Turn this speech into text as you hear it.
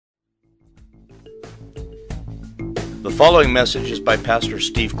The following message is by Pastor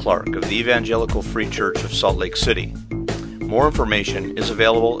Steve Clark of the Evangelical Free Church of Salt Lake City. More information is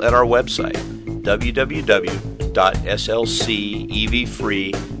available at our website,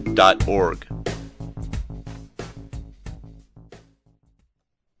 www.slcevfree.org.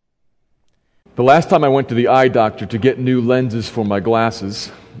 The last time I went to the eye doctor to get new lenses for my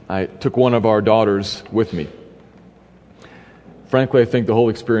glasses, I took one of our daughters with me. Frankly, I think the whole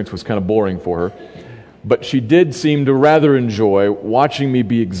experience was kind of boring for her, but she did seem to rather enjoy watching me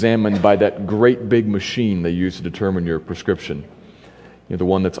be examined by that great big machine they use to determine your prescription. You know, the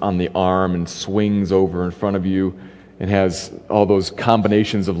one that's on the arm and swings over in front of you and has all those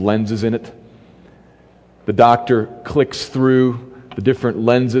combinations of lenses in it. The doctor clicks through the different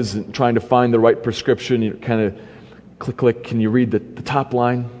lenses and trying to find the right prescription. You kind of click. Can you read the top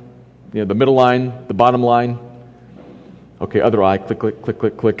line? You know, the middle line, the bottom line. Okay, other eye,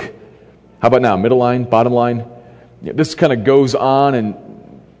 click. How about now? Middle line, bottom line. Yeah, this kind of goes on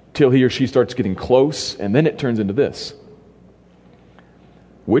until he or she starts getting close, and then it turns into this.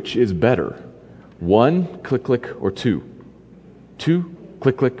 Which is better? 1, click, or 2? 2,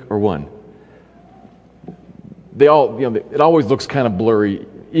 click, or 1? They all, you know, it always looks kind of blurry,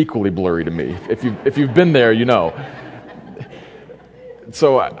 equally blurry to me. If you've been there, you know.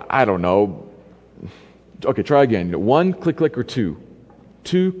 So I don't know. Okay, try again. 1, click, or 2?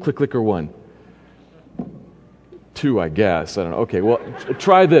 2, click, or 1? 2, I guess. I don't know. Okay, well,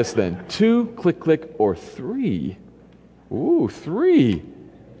 try this then. 2, click, or 3? Ooh, 3.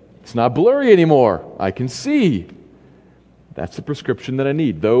 It's not blurry anymore. I can see. That's the prescription that I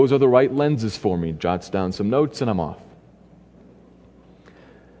need. Those are the right lenses for me. Jots down some notes and I'm off.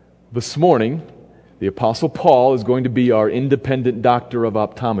 This morning, the Apostle Paul is going to be our independent doctor of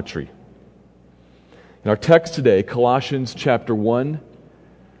optometry. In our text today, Colossians chapter 1,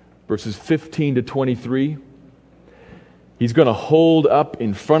 verses 15 to 23, he's going to hold up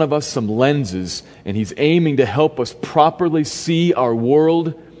in front of us some lenses, and he's aiming to help us properly see our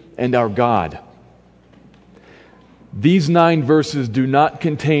world and our God. These 9 verses do not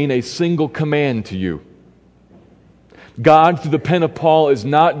contain a single command to you. God, through the pen of Paul, is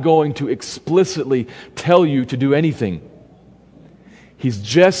not going to explicitly tell you to do anything. He's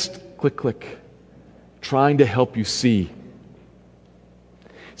just, click, trying to help you see.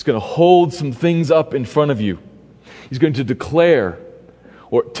 He's going to hold some things up in front of you. He's going to declare,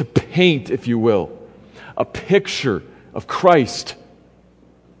 or to paint, if you will, a picture of Christ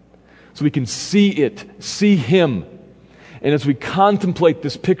so we can see it, see Him. And as we contemplate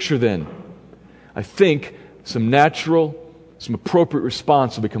this picture then, I think some natural, some appropriate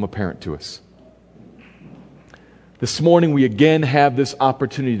response will become apparent to us. This morning we again have this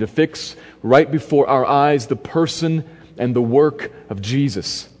opportunity to fix right before our eyes the person and the work of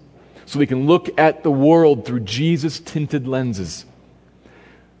Jesus, so we can look at the world through Jesus-tinted lenses.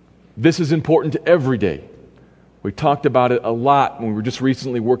 This is important to every day. We talked about it a lot when we were just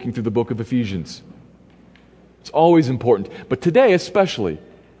recently working through the book of Ephesians. It's always important, but today especially.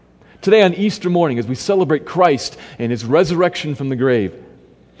 Today on Easter morning, as we celebrate Christ and His resurrection from the grave,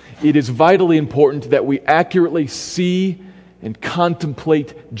 it is vitally important that we accurately see and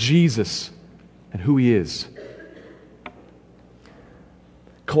contemplate Jesus and who He is.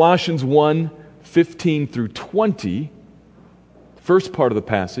 Colossians 1, 15 through 20, first part of the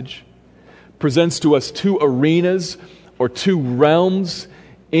passage, presents to us 2 arenas or 2 realms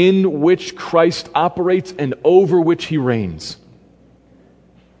in which Christ operates and over which He reigns.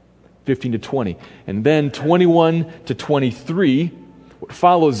 15 to 20. And then 21 to 23, what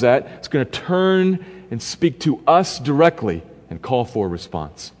follows that, is going to turn and speak to us directly and call for a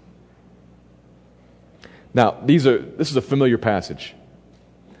response. Now, this is a familiar passage.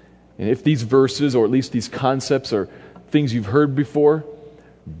 And if these verses, or at least these concepts, are things you've heard before,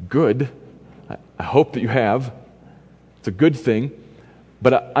 good. I hope that you have. It's a good thing.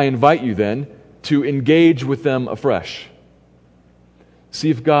 But I invite you then to engage with them afresh.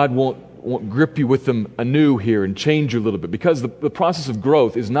 See if God won't grip you with them anew here and change you a little bit. Because the process of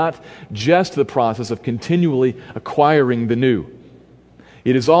growth is not just the process of continually acquiring the new.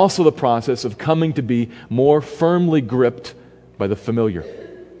 It is also the process of coming to be more firmly gripped by the familiar.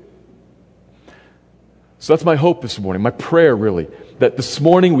 So that's my hope this morning, my prayer really, that this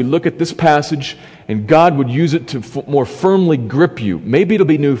morning we look at this passage and God would use it to more firmly grip you. Maybe it'll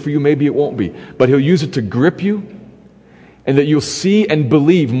be new for you, maybe it won't be, but He'll use it to grip you, and that you'll see and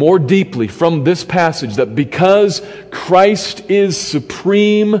believe more deeply from this passage that because Christ is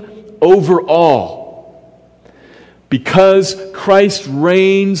supreme over all, because Christ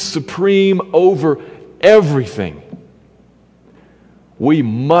reigns supreme over everything, we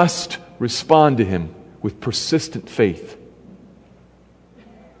must respond to Him with persistent faith.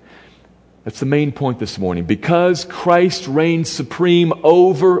 That's the main point this morning. Because Christ reigns supreme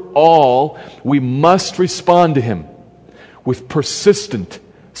over all, we must respond to Him with persistent,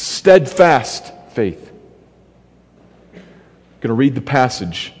 steadfast faith. I'm going to read the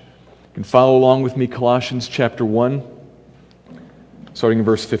passage. You can follow along with me, Colossians chapter 1, starting in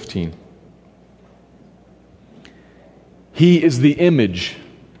verse 15. He is the image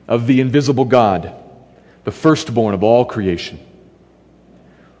of the invisible God, the firstborn of all creation.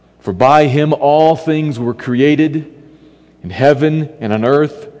 For by Him all things were created, in heaven and on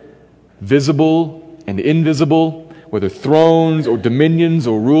earth, visible and invisible, whether thrones or dominions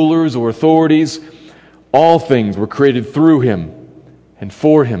or rulers or authorities, all things were created through Him and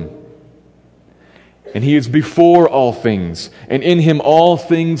for Him. And He is before all things, and in Him all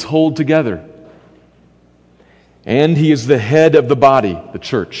things hold together. And He is the head of the body, the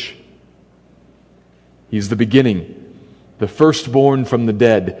church. He is the beginning, the firstborn from the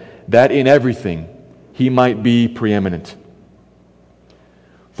dead, that in everything He might be preeminent.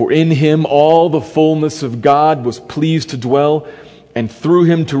 For in Him all the fullness of God was pleased to dwell, and through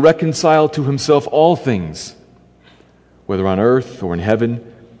Him to reconcile to Himself all things, whether on earth or in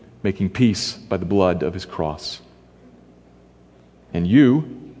heaven, making peace by the blood of His cross. And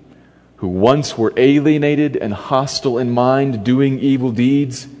you, who once were alienated and hostile in mind, doing evil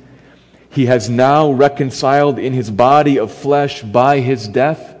deeds, He has now reconciled in His body of flesh by His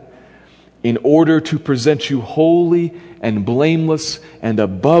death, in order to present you holy and blameless and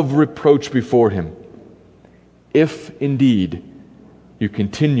above reproach before Him, if indeed you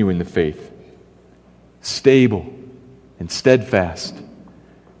continue in the faith, stable and steadfast,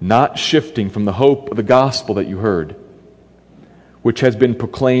 not shifting from the hope of the gospel that you heard, which has been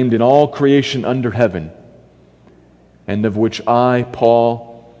proclaimed in all creation under heaven, and of which I,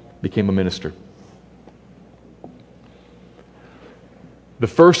 Paul, became a minister. The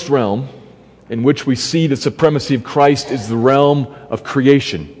first realm in which we see the supremacy of Christ is the realm of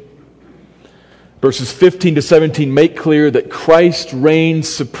creation. Verses 15 to 17 make clear that Christ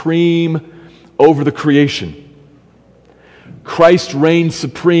reigns supreme over the creation. Christ reigns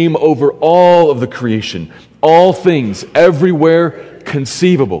supreme over all of the creation, all things, everywhere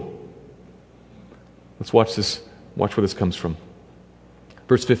conceivable. Let's watch this. Watch where this comes from.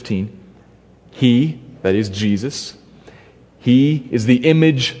 Verse 15. He, that is Jesus, He is the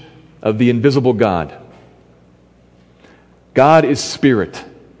image of the invisible God. God is spirit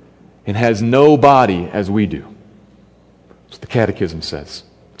and has no body as we do. That's what the Catechism says.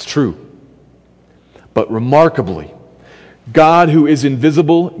 It's true. But remarkably, God who is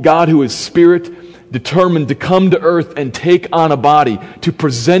invisible, God who is spirit, determined to come to earth and take on a body, to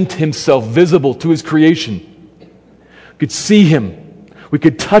present Himself visible to His creation. We could see Him. We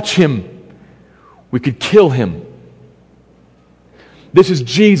could touch Him. We could kill Him. This is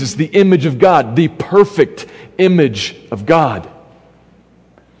Jesus, the image of God, the perfect image of God.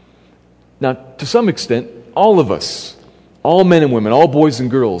 Now, to some extent, all of us, all men and women, all boys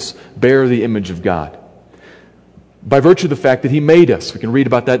and girls, bear the image of God. By virtue of the fact that He made us. We can read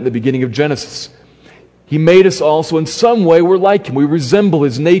about that in the beginning of Genesis. He made us also in some way we're like Him. We resemble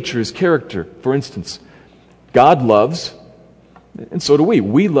His nature, His character. For instance, God loves, and so do we.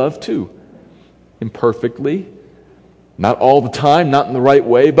 We love too. Imperfectly. Not all the time, not in the right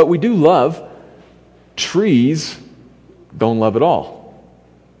way, but we do love. Trees don't love at all.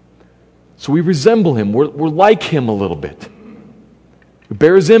 So we resemble Him. We're like Him a little bit. We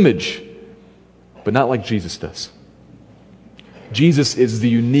bear His image, but not like Jesus does. Jesus is the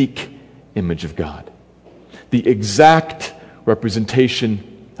unique image of God, the exact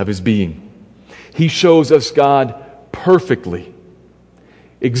representation of His being. He shows us God perfectly,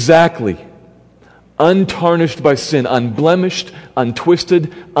 exactly, untarnished by sin, unblemished,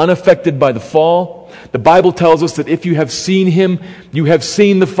 untwisted, unaffected by the fall. The Bible tells us that if you have seen Him, you have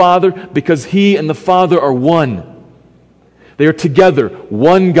seen the Father, because He and the Father are one. They are together,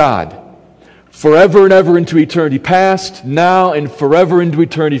 one God, forever and ever into eternity past, now, and forever into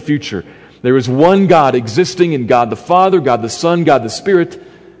eternity future. There is one God existing in God the Father, God the Son, God the Spirit.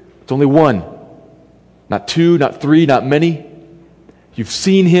 It's only one. Not two, not three, not many. You've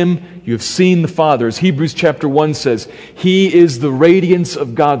seen Him, you have seen the Father. As Hebrews chapter 1 says, He is the radiance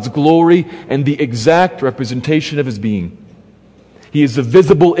of God's glory and the exact representation of His being. He is the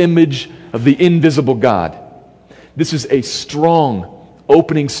visible image of the invisible God. This is a strong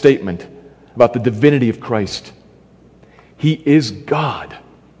opening statement about the divinity of Christ. He is God.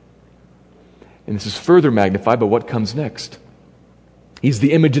 And this is further magnified by what comes next. He's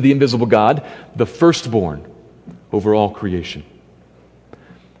the image of the invisible God, the firstborn over all creation.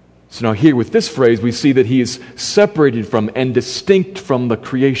 So now here with this phrase, we see that he is separated from and distinct from the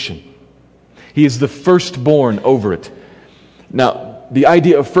creation. He is the firstborn over it. Now, the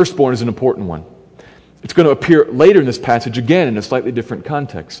idea of firstborn is an important one. It's going to appear later in this passage again in a slightly different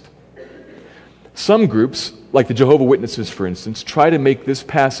context. Some groups, like the Jehovah's Witnesses, for instance, try to make this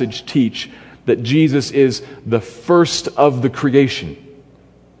passage teach that Jesus is the first of the creation.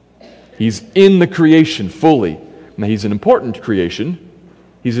 He's in the creation fully. Now, he's an important creation.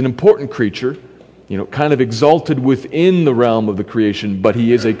 He's an important creature, kind of exalted within the realm of the creation, but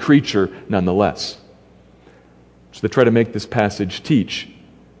he is a creature nonetheless. So they try to make this passage teach.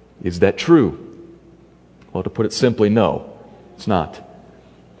 Is that true? Well, to put it simply, no, it's not.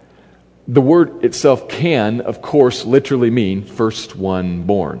 The word itself can, of course, literally mean first one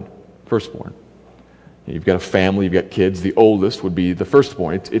born, firstborn. You've got a family, you've got kids, the oldest would be the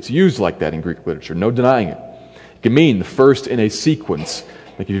firstborn. It's used like that in Greek literature, no denying it. It can mean the first in a sequence.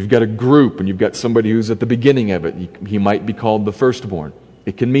 Like if you've got a group and you've got somebody who's at the beginning of it, he might be called the firstborn.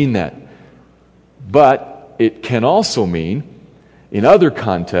 It can mean that. But it can also mean, in other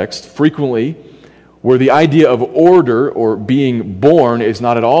contexts, frequently, where the idea of order or being born is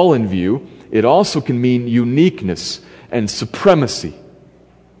not at all in view, it also can mean uniqueness and supremacy.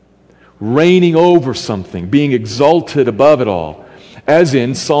 Reigning over something, being exalted above it all. As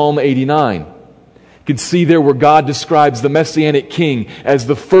in Psalm 89. You can see there where God describes the Messianic king as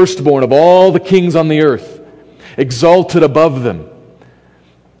the firstborn of all the kings on the earth, exalted above them.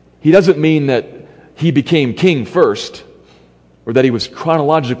 He doesn't mean that he became king first, or that he was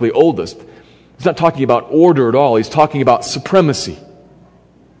chronologically oldest. He's not talking about order at all. He's talking about supremacy.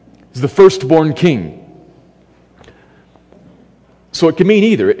 He's the firstborn king. So it can mean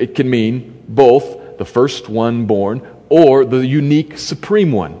either. It can mean both the first one born or the unique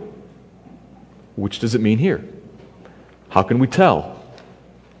supreme one. Which does it mean here? How can we tell?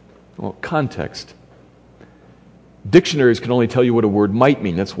 Well, context. Dictionaries can only tell you what a word might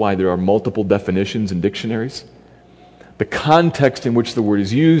mean. That's why there are multiple definitions in dictionaries. The context in which the word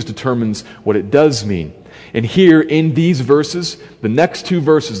is used determines what it does mean. And here in these verses, the next two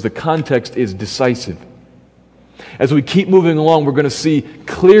verses, the context is decisive. As we keep moving along, we're going to see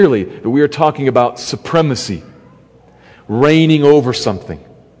clearly that we are talking about supremacy, reigning over something.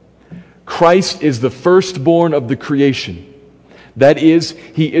 Christ is the firstborn of the creation. That is,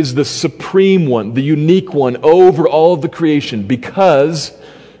 he is the supreme one, the unique one over all of the creation because,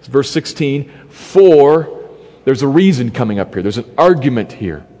 verse 16, there's a reason coming up here. There's an argument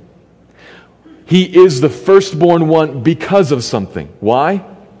here. He is the firstborn one because of something. Why?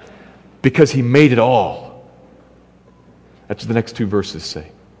 Because he made it all. That's what the next two verses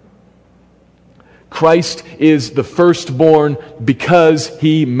say. Christ is the firstborn because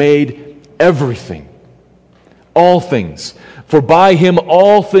he made everything. All things. For by him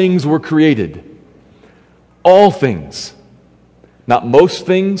all things were created. All things. Not most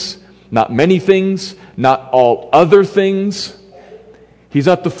things, not many things, not all other things. He's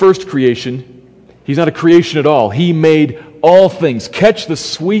not the first creation. He's not a creation at all. He made all things. Catch the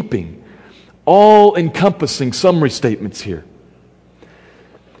sweeping, all-encompassing summary statements here.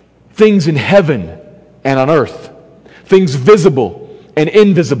 Things in heaven and on earth. Things visible and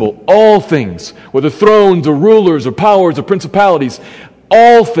invisible. All things, whether thrones or rulers or powers or principalities.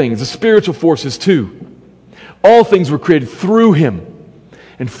 All things, the spiritual forces too. All things were created through him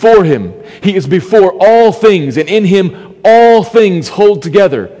and for him. He is before all things, and in him all things hold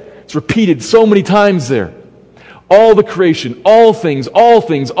together. It's repeated so many times there. All the creation, all things, all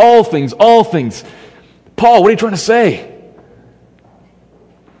things, all things, all things. Paul, what are you trying to say?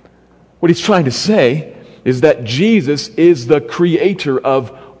 What he's trying to say is that Jesus is the creator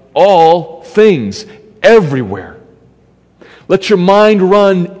of all things, everywhere. Let your mind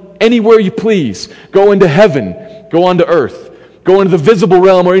run anywhere you please. Go into heaven, go onto earth. Go into the visible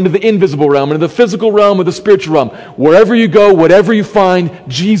realm or into the invisible realm, into the physical realm or the spiritual realm. Wherever you go, whatever you find,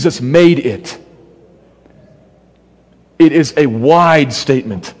 Jesus made it. It is a wide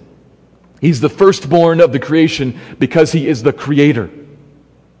statement. He's the firstborn of the creation because he is the creator.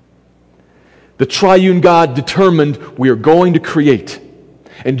 The triune God determined we are going to create.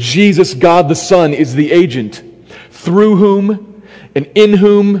 And Jesus, God the Son, is the agent through whom and in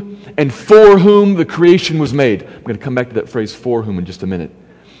whom and for whom the creation was made. I'm going to come back to that phrase, for whom, in just a minute.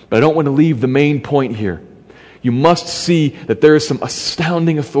 But I don't want to leave the main point here. You must see that there is some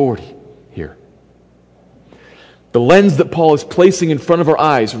astounding authority here. The lens that Paul is placing in front of our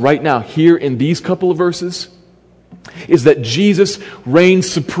eyes right now, here in these couple of verses, is that Jesus reigns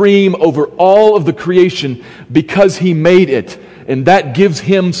supreme over all of the creation because he made it. And that gives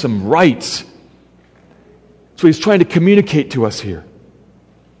him some rights. So he's trying to communicate to us here.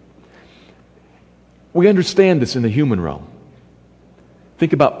 We understand this in the human realm.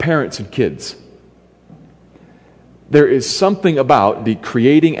 Think about parents and kids. There is something about the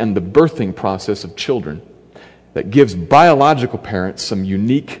creating and the birthing process of children that gives biological parents some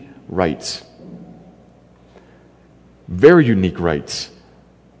unique rights. Very unique rights.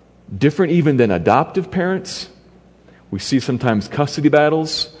 Different even than adoptive parents. We see sometimes custody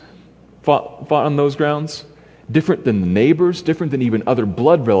battles fought on those grounds. Different than the neighbors, different than even other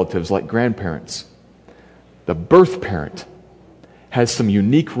blood relatives like grandparents. The birth parent has some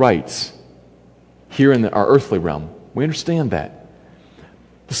unique rights here in our earthly realm. We understand that.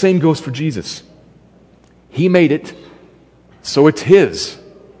 The same goes for Jesus. He made it, so it's His.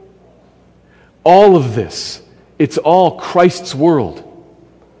 All of this, it's all Christ's world.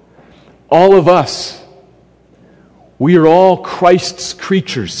 All of us, we are all Christ's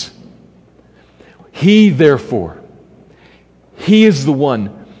creatures. He, therefore, He is the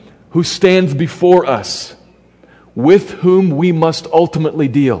one who stands before us, with whom we must ultimately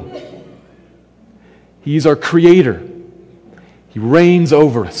deal. He's our Creator. He reigns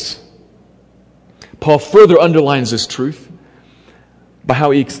over us. Paul further underlines this truth by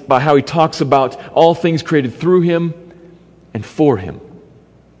how he talks about all things created through Him and for Him.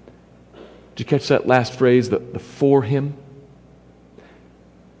 Did you catch that last phrase, the for Him?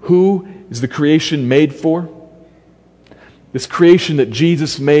 Who is the creation made for? This creation that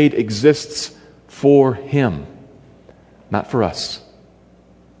Jesus made exists for Him, not for us.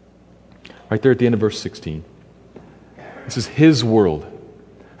 Right there at the end of verse 16. This is His world,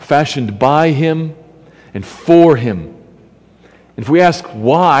 fashioned by Him and for Him. And if we ask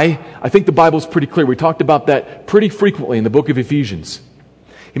why, I think the Bible is pretty clear. We talked about that pretty frequently in the book of Ephesians.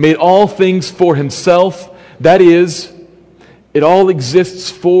 He made all things for Himself. That is, it all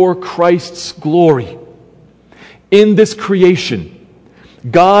exists for Christ's glory. In this creation,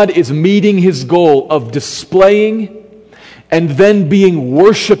 God is meeting His goal of displaying and then being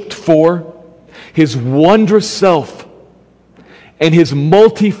worshiped for His wondrous self and His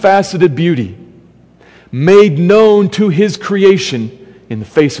multifaceted beauty made known to His creation in the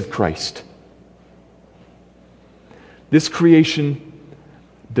face of Christ. This creation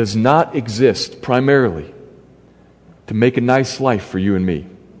does not exist primarily to make a nice life for you and me.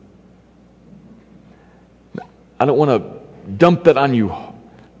 I don't want to dump that on you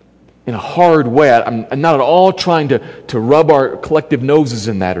in a hard way. I'm not at all trying to rub our collective noses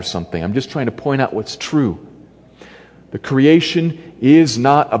in that or something. I'm just trying to point out what's true. The creation is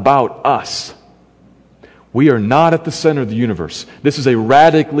not about us. We are not at the center of the universe. This is a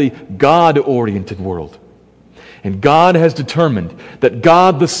radically God-oriented world. And God has determined that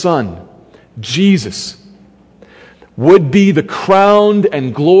God the Son, Jesus, would be the crowned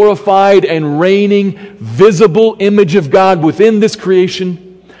and glorified and reigning visible image of God within this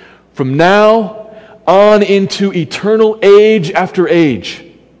creation from now on into eternal age after age.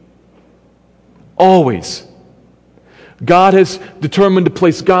 Always. God has determined to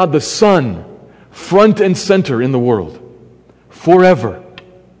place God the Son front and center in the world forever.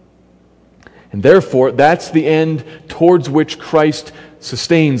 And therefore, that's the end towards which Christ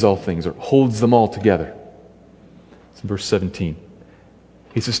sustains all things or holds them all together. It's in verse 17.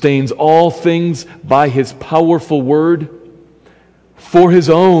 He sustains all things by His powerful word for His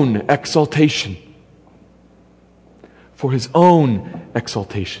own exaltation. For His own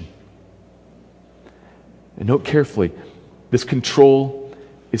exaltation. And note carefully, this control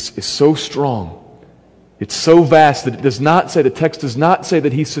is so strong. It's so vast that the text does not say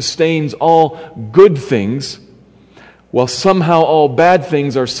that He sustains all good things, while somehow all bad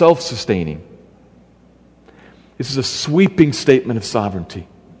things are self-sustaining. This is a sweeping statement of sovereignty.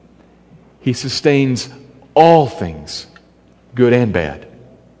 He sustains all things, good and bad.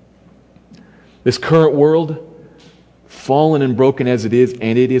 This current world, fallen and broken as it is,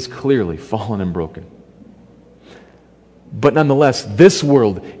 and it is clearly fallen and broken. But nonetheless, this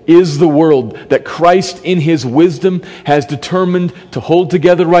world is the world that Christ in His wisdom has determined to hold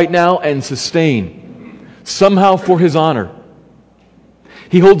together right now and sustain, somehow for His honor.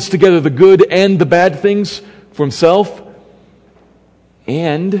 He holds together the good and the bad things for Himself,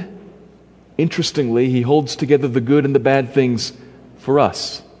 and, interestingly, He holds together the good and the bad things for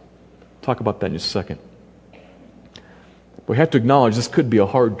us. I'll talk about that in just a second. But we have to acknowledge this could be a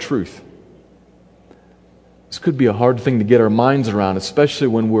hard truth. This could be a hard thing to get our minds around, especially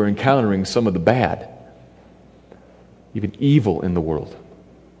when we're encountering some of the bad, even evil in the world.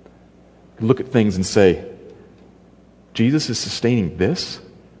 You look at things and say, Jesus is sustaining this?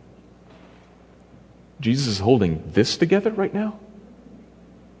 Jesus is holding this together right now?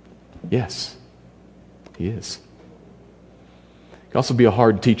 Yes, He is. can also be a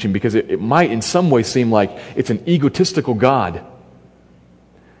hard teaching because it might in some way seem like it's an egotistical God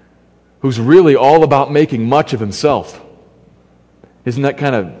who's really all about making much of himself. Isn't that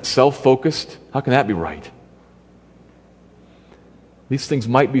kind of self-focused? How can that be right? These things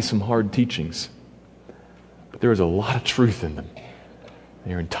might be some hard teachings, but there is a lot of truth in them.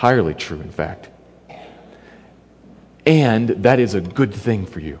 They are entirely true, in fact. And that is a good thing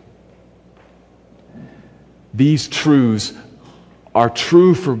for you. These truths are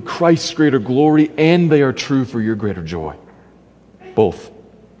true for Christ's greater glory, and they are true for your greater joy. Both.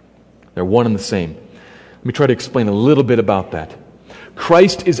 They're one and the same. Let me try to explain a little bit about that.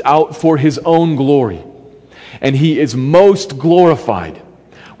 Christ is out for his own glory, and he is most glorified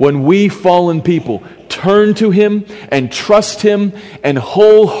when we fallen people turn to him and trust him and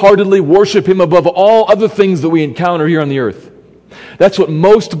wholeheartedly worship him above all other things that we encounter here on the earth. That's what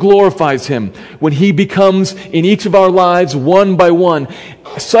most glorifies him, when he becomes in each of our lives, one by one,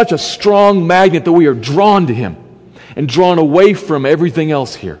 such a strong magnet that we are drawn to him and drawn away from everything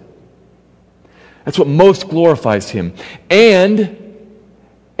else here. That's what most glorifies him. And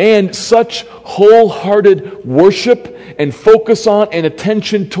such wholehearted worship and focus on and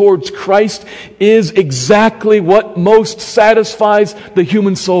attention towards Christ is exactly what most satisfies the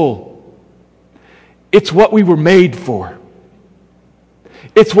human soul. It's what we were made for.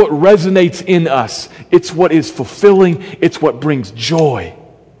 It's what resonates in us. It's what is fulfilling. It's what brings joy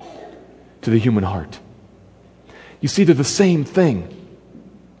to the human heart. You see, they're the same thing.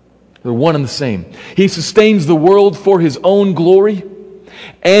 They're one and the same. He sustains the world for his own glory.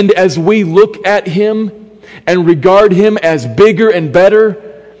 And as we look at him and regard him as bigger and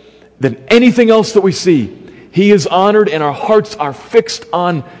better than anything else that we see, he is honored and our hearts are fixed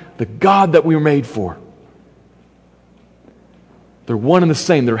on the God that we were made for. They're one and the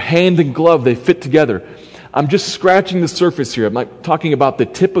same. They're hand and glove. They fit together. I'm just scratching the surface here. I'm not talking about the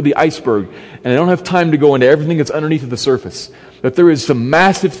tip of the iceberg, and I don't have time to go into everything that's underneath of the surface. But there is some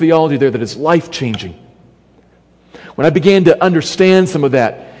massive theology there that is life-changing. When I began to understand some of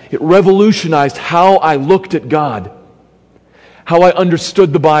that, it revolutionized how I looked at God, how I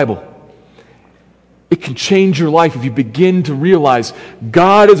understood the Bible. It can change your life if you begin to realize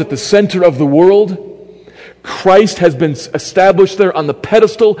God is at the center of the world. Christ has been established there on the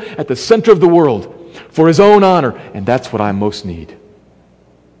pedestal at the center of the world for his own honor, and that's what I most need.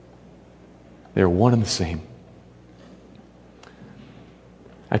 They're one and the same.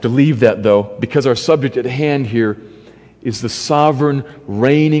 I have to leave that, though, because our subject at hand here is the sovereign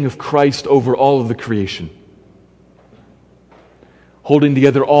reigning of Christ over all of the creation. Holding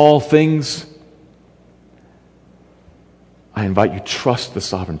together all things, I invite you to trust the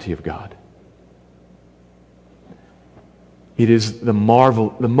sovereignty of God. It is the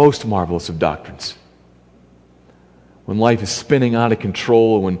most marvelous of doctrines. When life is spinning out of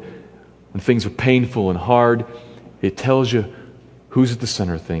control, when things are painful and hard, it tells you who's at the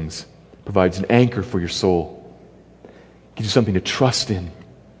center of things, provides an anchor for your soul, gives you something to trust in,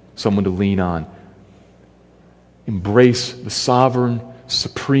 someone to lean on. Embrace the sovereign,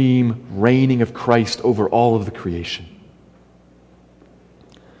 supreme reigning of Christ over all of the creation.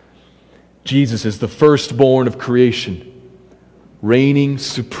 Jesus is the firstborn of creation, reigning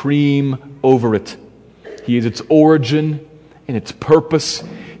supreme over it. He is its origin and its purpose.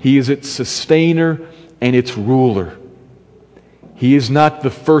 He is its sustainer and its ruler. He is not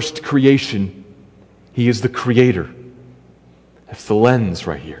the first creation. He is the creator. That's the lens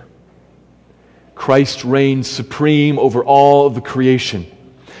right here. Christ reigns supreme over all of the creation.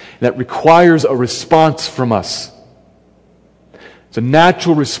 That requires a response from us. It's a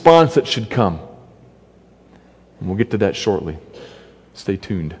natural response that should come. And we'll get to that shortly. Stay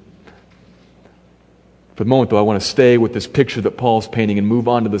tuned. For the moment, though, I want to stay with this picture that Paul's painting and move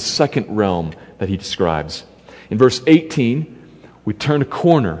on to the second realm that he describes. In verse 18, we turn a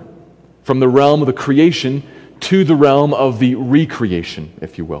corner from the realm of the creation to the realm of the recreation,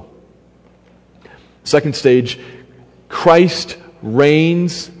 if you will. Second stage, Christ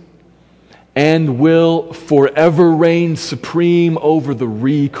reigns and will forever reign supreme over the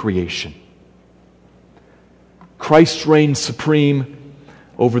recreation. Christ reigns supreme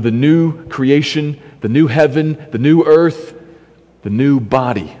over the new creation, the new heaven, the new earth, the new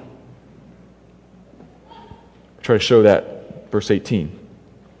body. I'll try to show that, verse 18.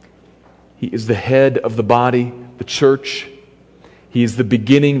 He is the head of the body, the church. He is the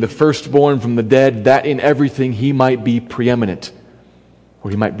beginning, the firstborn from the dead, that in everything he might be preeminent, or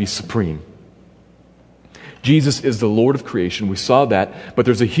he might be supreme. Jesus is the Lord of creation. We saw that, but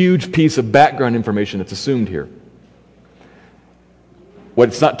there's a huge piece of background information that's assumed here. What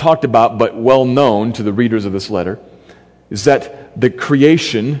it's not talked about, but well known to the readers of this letter, is that the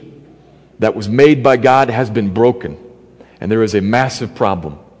creation that was made by God has been broken, and there is a massive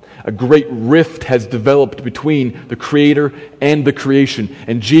problem. A great rift has developed between the Creator and the creation,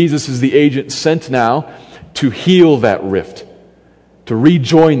 and Jesus is the agent sent now to heal that rift, to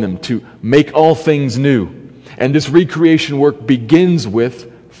rejoin them, to make all things new. And this recreation work begins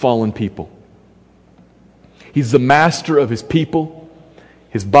with fallen people. He's the master of His people,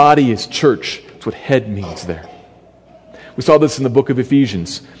 His body, His church. That's what head means there. We saw this in the book of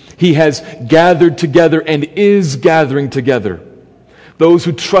Ephesians. He has gathered together and is gathering together those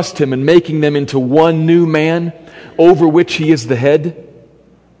who trust Him and making them into one new man over which He is the head.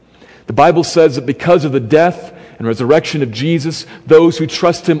 The Bible says that because of the death and resurrection of Jesus, those who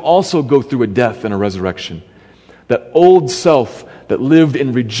trust Him also go through a death and a resurrection. That old self that lived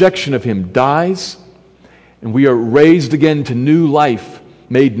in rejection of Him dies, and we are raised again to new life,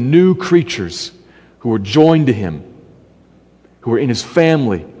 made new creatures who are joined to Him, who are in His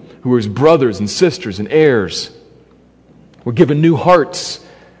family, who are His brothers and sisters and heirs. We're given new hearts.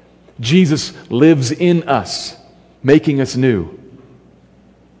 Jesus lives in us, making us new.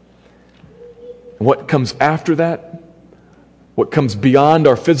 And what comes after that, what comes beyond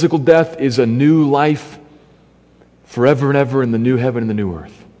our physical death, is a new life forever and ever in the new heaven and the new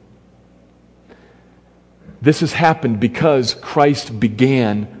earth. This has happened because Christ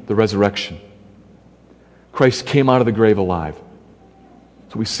began the resurrection. Christ came out of the grave alive.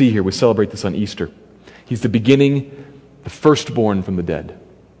 So we see here, we celebrate this on Easter. He's the beginning, the firstborn from the dead.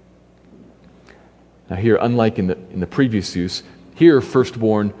 Now here, unlike in the previous use, here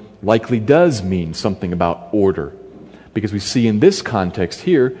firstborn likely does mean something about order. Because we see in this context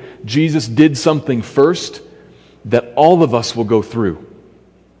here, Jesus did something first that all of us will go through.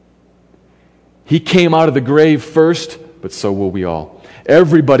 He came out of the grave first, but so will we all.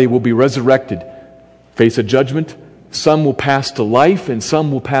 Everybody will be resurrected, face a judgment. Some will pass to life, and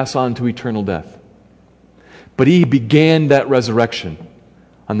some will pass on to eternal death. But He began that resurrection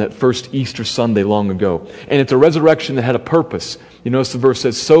on that first Easter Sunday long ago. And it's a resurrection that had a purpose. You notice the verse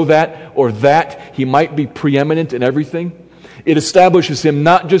says, so that, or that He might be preeminent in everything. It establishes Him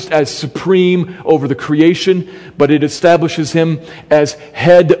not just as supreme over the creation, but it establishes Him as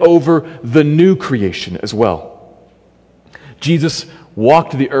head over the new creation as well. Jesus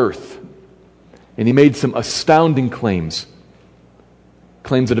walked the earth, and He made some astounding claims.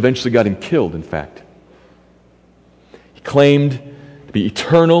 Claims that eventually got Him killed, in fact. He claimed to be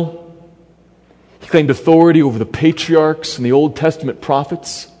eternal. He claimed authority over the patriarchs and the Old Testament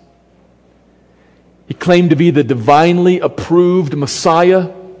prophets. He claimed to be the divinely approved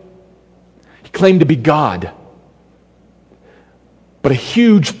Messiah. He claimed to be God. But a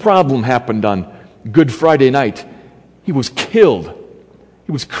huge problem happened on Good Friday night. He was killed.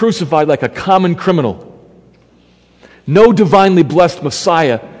 He was crucified like a common criminal. No divinely blessed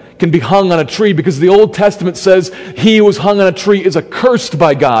Messiah can be hung on a tree because the Old Testament says he who was hung on a tree is accursed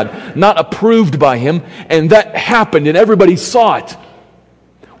by God, not approved by Him. And that happened and everybody saw it.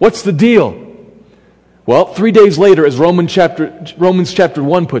 What's the deal? Well, 3 days later, as Romans chapter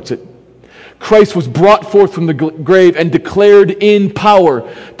 1 puts it, Christ was brought forth from the grave and declared in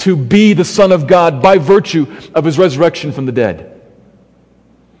power to be the Son of God by virtue of His resurrection from the dead.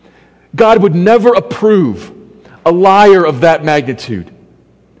 God would never approve a liar of that magnitude.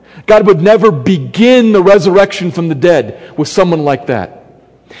 God would never begin the resurrection from the dead with someone like that.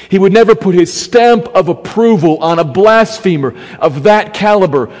 He would never put His stamp of approval on a blasphemer of that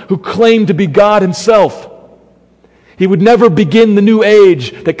caliber who claimed to be God Himself. He would never begin the new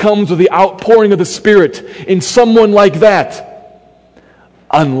age that comes with the outpouring of the Spirit in someone like that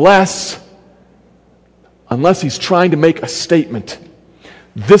unless He's trying to make a statement.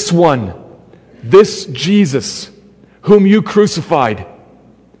 This one, this Jesus, whom you crucified,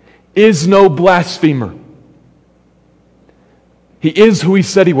 is no blasphemer. He is who He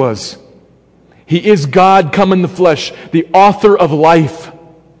said He was. He is God come in the flesh, the author of life.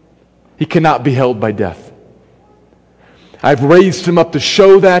 He cannot be held by death. I've raised Him up to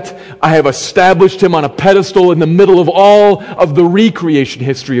show that. I have established Him on a pedestal in the middle of all of the recreation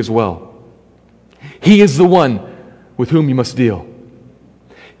history as well. He is the one with whom you must deal.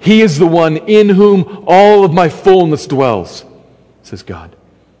 He is the one in whom all of my fullness dwells, says God.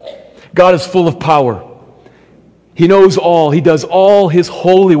 God is full of power. He knows all. He does all His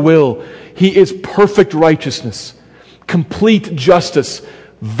holy will. He is perfect righteousness, complete justice,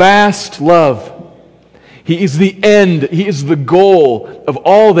 vast love. He is the end. He is the goal of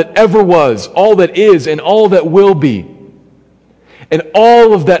all that ever was, all that is, and all that will be. And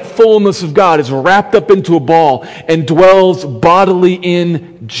all of that fullness of God is wrapped up into a ball and dwells bodily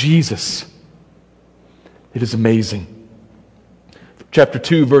in Jesus. It is amazing. Chapter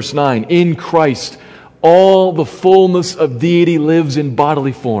 2, verse 9, in Christ, all the fullness of deity lives in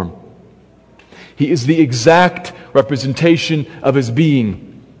bodily form. He is the exact representation of His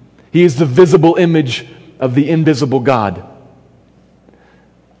being. He is the visible image of the invisible God.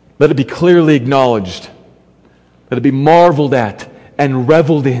 Let it be clearly acknowledged. Let it be marveled at and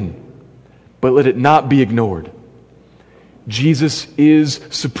reveled in. But let it not be ignored. Jesus is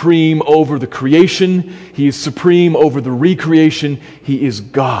supreme over the creation. He is supreme over the recreation. He is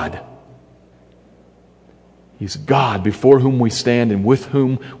God. He's God before whom we stand and with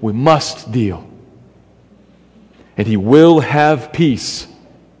whom we must deal. And He will have peace.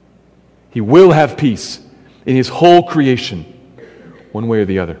 He will have peace in His whole creation, one way or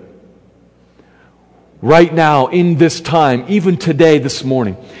the other. Right now, in this time, even today, this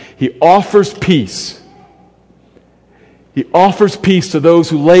morning, He offers peace. He offers peace to those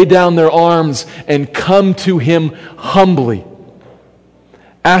who lay down their arms and come to Him humbly,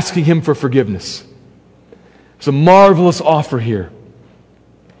 asking Him for forgiveness. It's a marvelous offer here.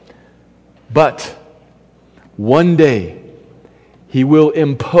 But one day, He will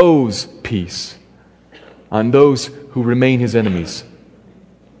impose peace on those who remain His enemies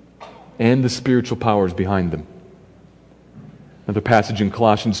and the spiritual powers behind them. Another passage in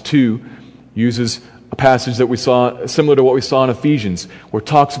Colossians 2 uses a passage that we saw, similar to what we saw in Ephesians, where it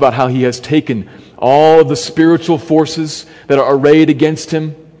talks about how He has taken all of the spiritual forces that are arrayed against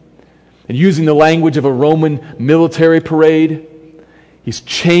Him, and using the language of a Roman military parade, He's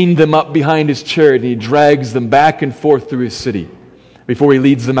chained them up behind His chariot and He drags them back and forth through His city before He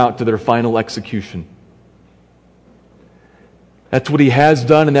leads them out to their final execution. That's what He has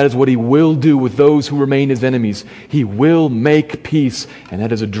done, and that is what He will do with those who remain His enemies. He will make peace, and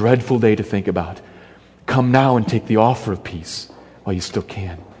that is a dreadful day to think about. Come now and take the offer of peace while you still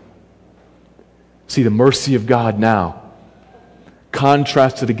can. See the mercy of God now,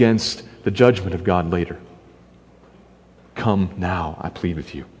 contrasted against the judgment of God later. Come now, I plead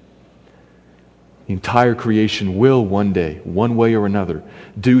with you. The entire creation will one day, one way or another,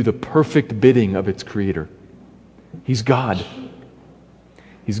 do the perfect bidding of its Creator. He's God.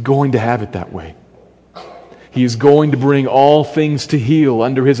 He's going to have it that way. He is going to bring all things to heel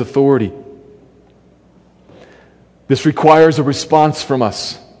under His authority. This requires a response from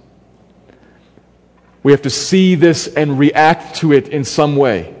us. We have to see this and react to it in some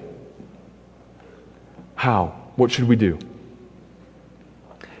way. How? What should we do?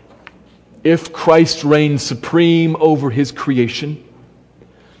 If Christ reigns supreme over His creation,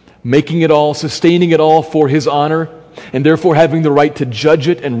 making it all, sustaining it all for His honor, and therefore having the right to judge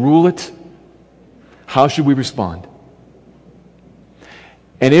it and rule it, how should we respond?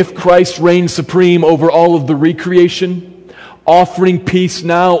 And if Christ reigns supreme over all of the recreation, offering peace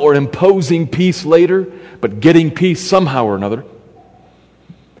now or imposing peace later, but getting peace somehow or another,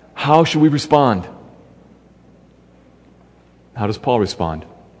 how should we respond? How does Paul respond?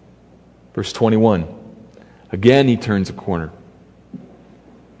 Verse 21. Again, he turns a corner.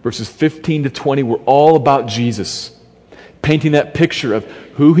 Verses 15 to 20 were all about Jesus, painting that picture of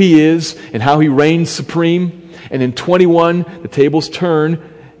who He is and how He reigns supreme. And in 21, the tables turn,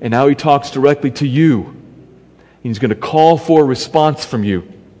 and now He talks directly to you. He's going to call for a response from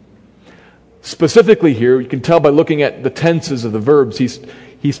you. Specifically here, you can tell by looking at the tenses of the verbs,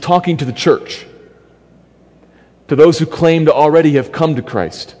 he's talking to the church, to those who claim to already have come to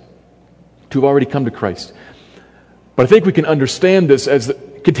Christ, to have already come to Christ. But I think we can understand this as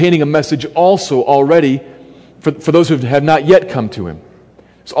containing a message also already for those who have not yet come to Him.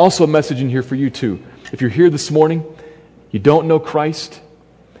 There's also a message in here for you too. If you're here this morning, you don't know Christ,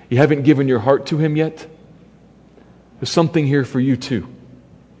 you haven't given your heart to Him yet, there's something here for you too.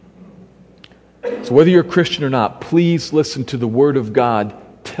 So whether you're a Christian or not, please listen to the Word of God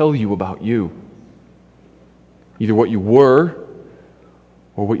tell you about you. Either what you were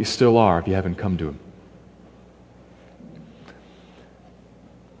or what you still are if you haven't come to Him.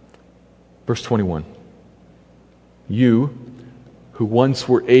 Verse 21. You who once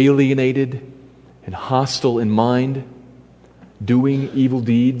were alienated and hostile in mind, doing evil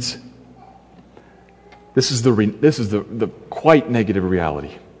deeds. This is the quite negative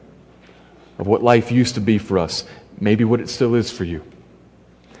reality of what life used to be for us, maybe what it still is for you.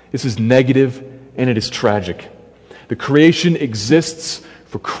 This is negative and it is tragic. The creation exists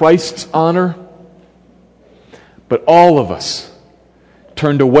for Christ's honor, but all of us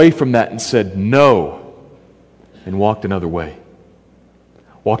turned away from that and said no, and walked another way.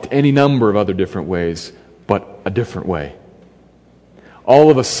 Walked any number of other different ways, but a different way.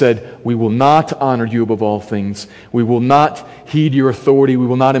 All of us said, we will not honor you above all things. We will not heed your authority. We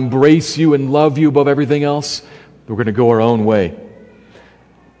will not embrace you and love you above everything else. We're going to go our own way.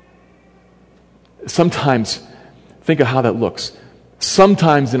 Sometimes, think of how that looks.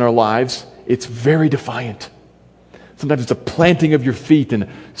 Sometimes in our lives, it's very defiant. Sometimes it's a planting of your feet and a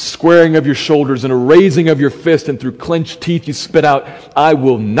squaring of your shoulders and a raising of your fist, and through clenched teeth you spit out, "I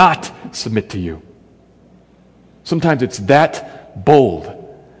will not submit to you." Sometimes it's that bold.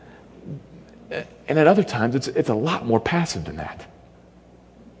 And at other times, it's a lot more passive than that.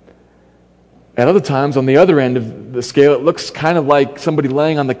 At other times, on the other end of the scale, it looks kind of like somebody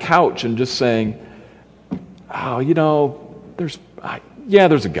laying on the couch and just saying, "Oh, there's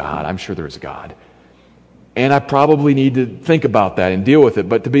a God. I'm sure there's a God. And I probably need to think about that and deal with it.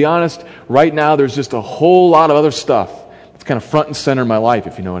 But to be honest, right now there's just a whole lot of other stuff that's kind of front and center in my life,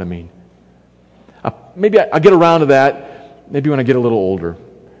 if you know what I mean." Maybe I get around to that maybe when I get a little older.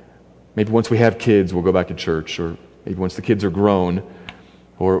 Maybe once we have kids, we'll go back to church. Or maybe once the kids are grown.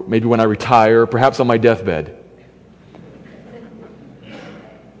 Or maybe when I retire, perhaps on my deathbed.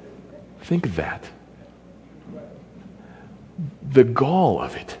 Think of that. The gall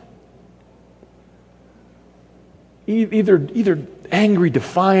of it. Either angry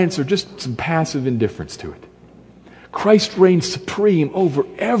defiance or just some passive indifference to it. Christ reigns supreme over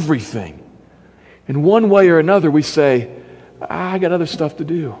everything. In one way or another, we say, "I got other stuff to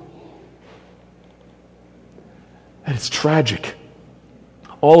do." And it's tragic.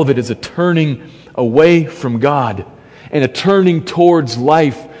 All of it is a turning away from God and a turning towards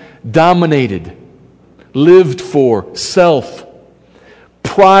life dominated, lived for, self,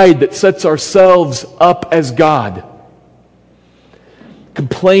 pride that sets ourselves up as God,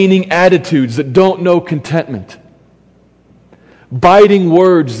 complaining attitudes that don't know contentment, biting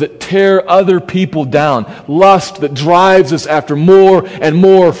words that tear other people down, lust that drives us after more and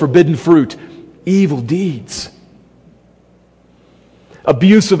more forbidden fruit, evil deeds,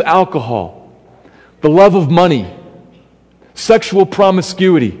 abuse of alcohol, the love of money, sexual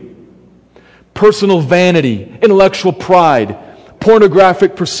promiscuity, personal vanity, intellectual pride,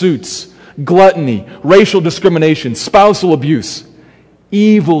 pornographic pursuits, gluttony, racial discrimination, spousal abuse,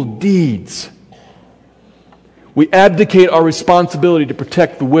 evil deeds. We abdicate our responsibility to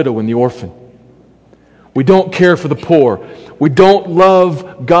protect the widow and the orphan. We don't care for the poor. We don't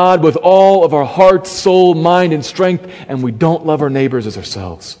love God with all of our heart, soul, mind, and strength, and we don't love our neighbors as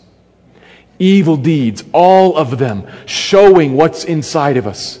ourselves. Evil deeds, all of them, showing what's inside of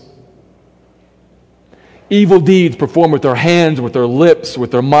us. Evil deeds performed with our hands, with our lips,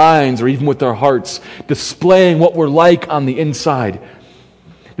 with our minds, or even with our hearts, displaying what we're like on the inside.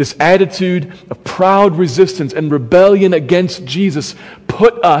 This attitude of proud resistance and rebellion against Jesus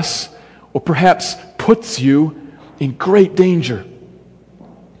put us, or perhaps puts you, in great danger.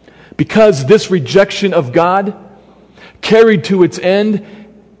 Because this rejection of God, carried to its end,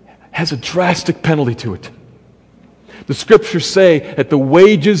 has a drastic penalty to it. The Scriptures say that the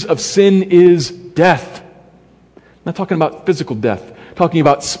wages of sin is death. I'm not talking about physical death, I'm talking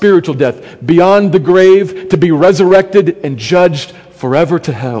about spiritual death, beyond the grave, to be resurrected and judged forever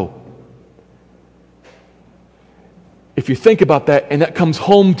to hell. If you think about that and that comes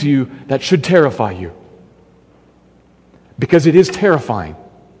home to you, that should terrify you. Because it is terrifying.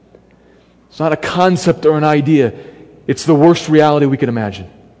 It's not a concept or an idea. It's the worst reality we can imagine.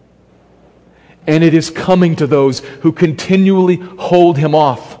 And it is coming to those who continually hold Him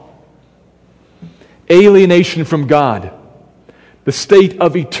off. Alienation from God. The state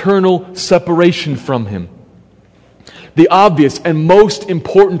of eternal separation from Him. The obvious and most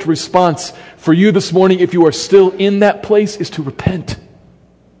important response for you this morning, if you are still in that place, is to repent.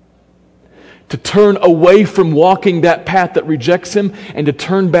 To turn away from walking that path that rejects Him and to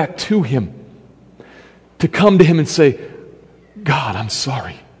turn back to Him. To come to Him and say, "God, I'm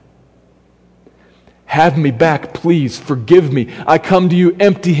sorry. Have me back, please. Forgive me. I come to you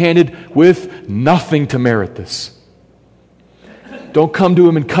empty-handed with nothing to merit this." Don't come to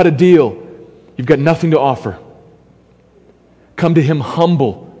Him and cut a deal. You've got nothing to offer. Come to Him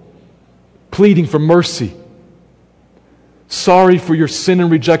humble, pleading for mercy, sorry for your sin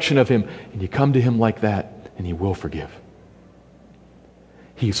and rejection of Him. And you come to Him like that, and He will forgive.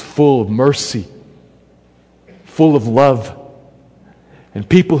 He's full of mercy, full of love. And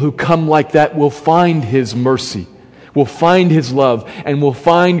people who come like that will find His mercy, will find His love, and will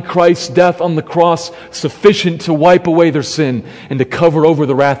find Christ's death on the cross sufficient to wipe away their sin and to cover over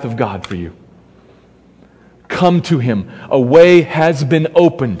the wrath of God for you. Come to Him. A way has been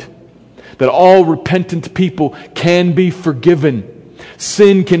opened that all repentant people can be forgiven.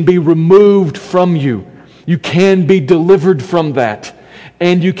 Sin can be removed from you. You can be delivered from that.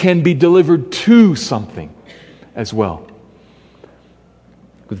 And you can be delivered to something as well.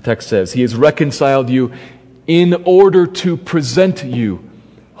 The text says, He has reconciled you in order to present you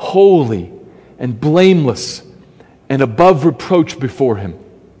holy and blameless and above reproach before Him.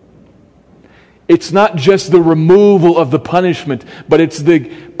 It's not just the removal of the punishment, but it's the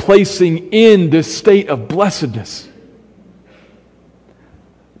placing in this state of blessedness.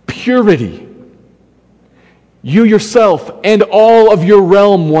 Purity. You yourself and all of your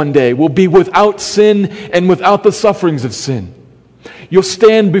realm one day will be without sin and without the sufferings of sin. You'll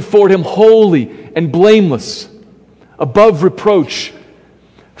stand before Him holy and blameless, above reproach,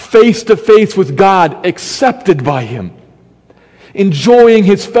 face to face with God, accepted by Him, enjoying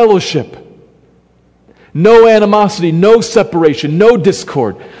His fellowship. No animosity, no separation, no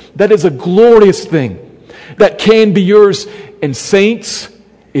discord. That is a glorious thing that can be yours. And saints,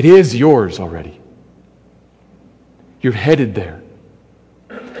 it is yours already. You're headed there.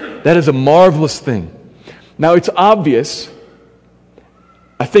 That is a marvelous thing. Now it's obvious,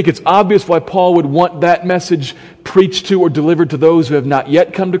 I think it's obvious why Paul would want that message preached to or delivered to those who have not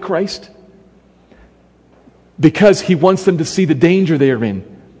yet come to Christ. Because he wants them to see the danger they are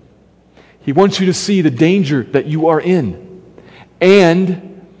in. He wants you to see the danger that you are in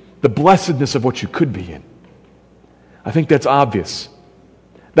and the blessedness of what you could be in. I think that's obvious.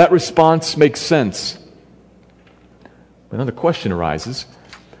 That response makes sense. Another question arises.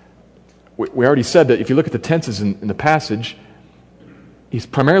 We already said that if you look at the tenses in the passage, he's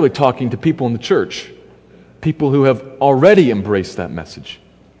primarily talking to people in the church, people who have already embraced that message.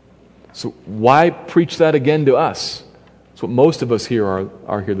 So why preach that again to us? That's what most of us here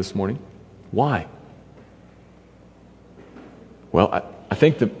are here this morning. Why? Well, I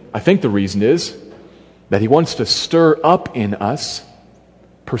think the reason is that he wants to stir up in us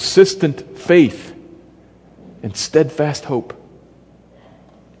persistent faith and steadfast hope.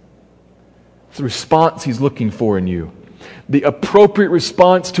 It's the response he's looking for in you. The appropriate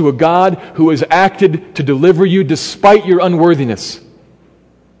response to a God who has acted to deliver you despite your unworthiness.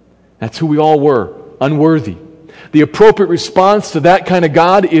 That's who we all were, unworthy. The appropriate response to that kind of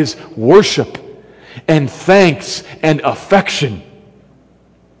God is worship and thanks and affection.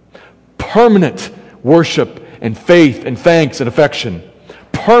 Permanent worship and faith and thanks and affection.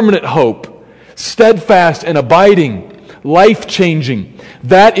 Permanent hope. Steadfast and abiding, life-changing.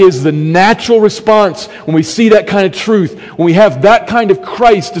 That is the natural response when we see that kind of truth, when we have that kind of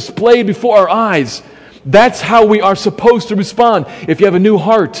Christ displayed before our eyes. That's how we are supposed to respond if you have a new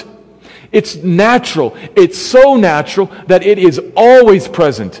heart. It's natural. It's so natural that it is always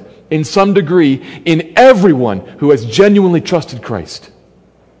present in some degree in everyone who has genuinely trusted Christ.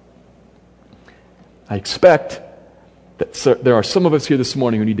 I expect that there are some of us here this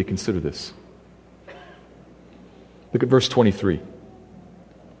morning who need to consider this. Look at verse 23.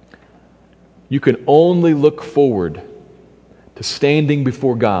 You can only look forward to standing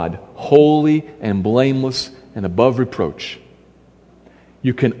before God, holy and blameless and above reproach.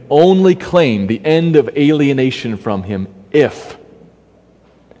 You can only claim the end of alienation from Him if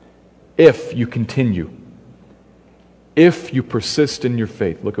you continue, if you persist in your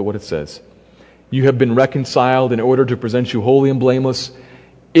faith. Look at what it says. You have been reconciled in order to present you holy and blameless,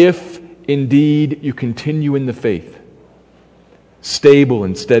 if indeed you continue in the faith, stable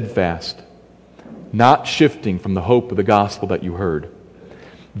and steadfast, not shifting from the hope of the gospel that you heard.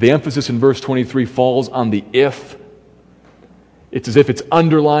 The emphasis in verse 23 falls on the if. It's as if it's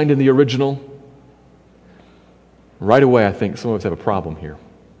underlined in the original. Right away, I think some of us have a problem here.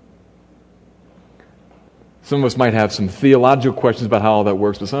 Some of us might have some theological questions about how all that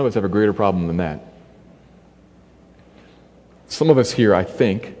works, but some of us have a greater problem than that. Some of us here, I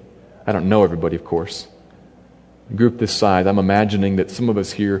think, I don't know everybody, of course, a group this size, I'm imagining that some of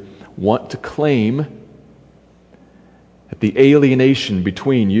us here want to claim that the alienation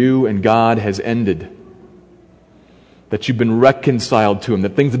between you and God has ended, that you've been reconciled to Him,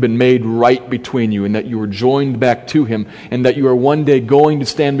 that things have been made right between you, and that you are joined back to Him, and that you are one day going to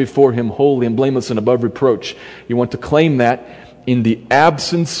stand before Him holy and blameless and above reproach. You want to claim that in the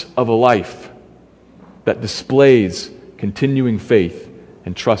absence of a life that displays continuing faith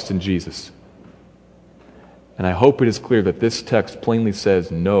and trust in Jesus. And I hope it is clear that this text plainly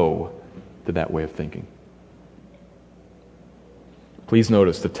says no to that way of thinking. Please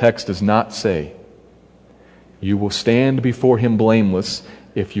notice, the text does not say, you will stand before Him blameless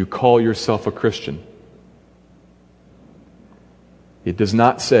if you call yourself a Christian. It does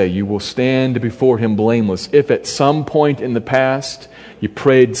not say you will stand before Him blameless if at some point in the past you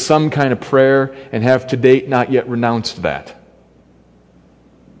prayed some kind of prayer and have to date not yet renounced that. It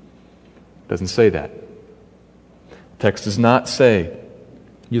doesn't say that. The text does not say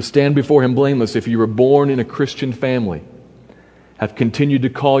you'll stand before Him blameless if you were born in a Christian family, have continued to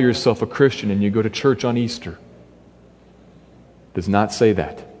call yourself a Christian, and you go to church on Easter. Does not say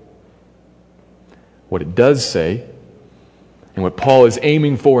that. What it does say, and what Paul is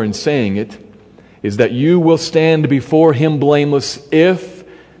aiming for in saying it, is that you will stand before Him blameless if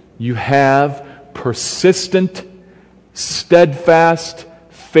you have persistent, steadfast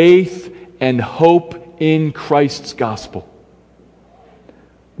faith and hope in Christ's gospel.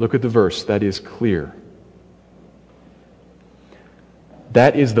 Look at the verse. That is clear.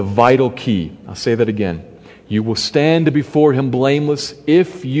 That is the vital key. I'll say that again. You will stand before Him blameless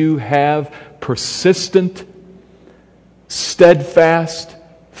if you have persistent, steadfast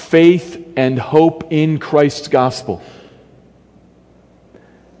faith and hope in Christ's gospel.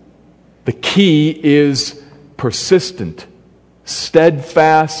 The key is persistent,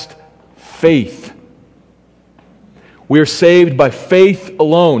 steadfast faith. We are saved by faith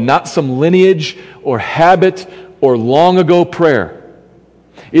alone, not some lineage or habit or long ago prayer.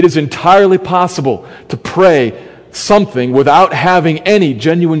 It is entirely possible to pray something without having any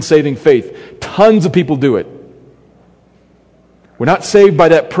genuine saving faith. Tons of people do it. We're not saved by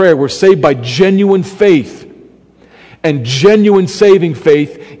that prayer. We're saved by genuine faith. And genuine saving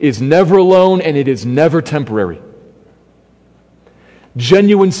faith is never alone and it is never temporary.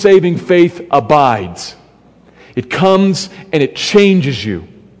 Genuine saving faith abides. It comes and it changes you.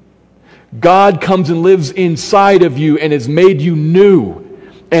 God comes and lives inside of you and has made you new.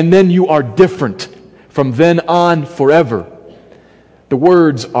 And then you are different from then on forever. The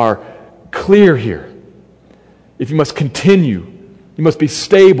words are clear here. If you must continue, you must be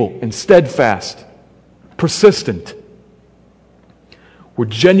stable and steadfast, persistent. We're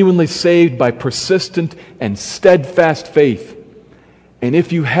genuinely saved by persistent and steadfast faith. And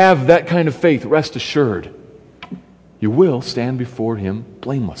if you have that kind of faith, rest assured, you will stand before Him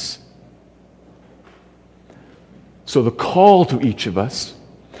blameless. So the call to each of us,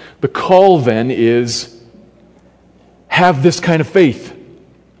 the call then is, have this kind of faith.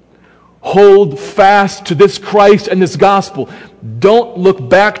 Hold fast to this Christ and this gospel. Don't look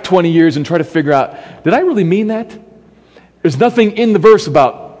back 20 years and try to figure out, did I really mean that? There's nothing in the verse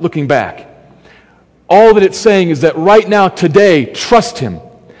about looking back. All that it's saying is that right now, today, trust Him.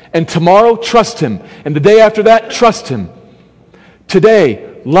 And tomorrow, trust Him. And the day after that, trust Him.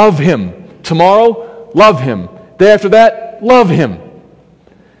 Today, love Him. Tomorrow, love Him. Day after that, love Him.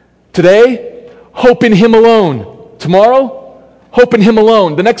 Today, hope in Him alone. Tomorrow, hope in Him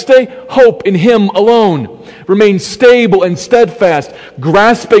alone. The next day, hope in Him alone. Remain stable and steadfast,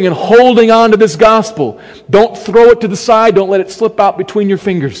 grasping and holding on to this gospel. Don't throw it to the side. Don't let it slip out between your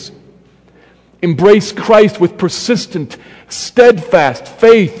fingers. Embrace Christ with persistent, steadfast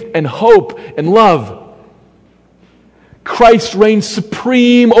faith and hope and love. Christ reigns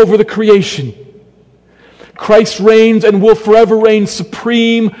supreme over the creation. Christ reigns and will forever reign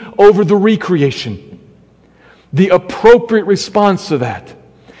supreme over the recreation. The appropriate response to that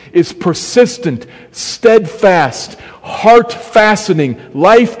is persistent, steadfast, heart-fastening,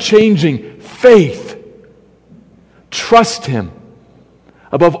 life-changing faith. Trust Him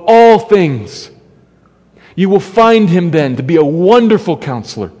above all things. You will find Him then to be a wonderful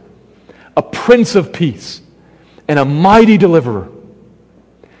counselor, a Prince of Peace, and a mighty deliverer.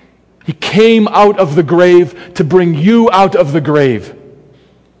 He came out of the grave to bring you out of the grave.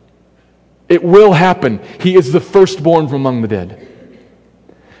 It will happen. He is the firstborn from among the dead.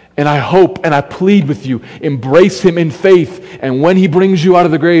 And I hope and I plead with you, embrace Him in faith. And when He brings you out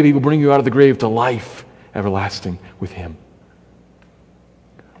of the grave, He will bring you out of the grave to life everlasting with Him.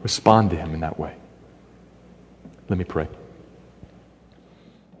 Respond to Him in that way. Let me pray.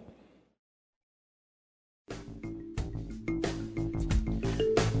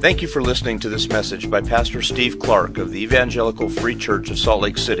 Thank you for listening to this message by Pastor Steve Clark of the Evangelical Free Church of Salt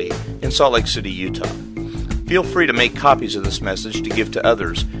Lake City in Salt Lake City, Utah. Feel free to make copies of this message to give to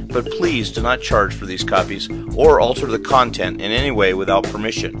others, but please do not charge for these copies or alter the content in any way without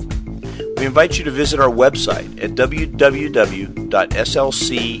permission. We invite you to visit our website at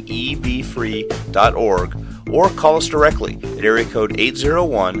www.slcevfree.org or call us directly at area code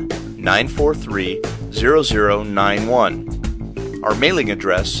 801-943-0091. Our mailing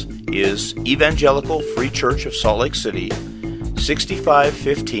address is Evangelical Free Church of Salt Lake City,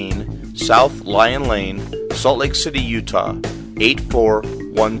 6515 South Lion Lane, Salt Lake City, Utah,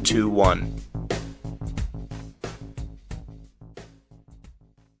 84121.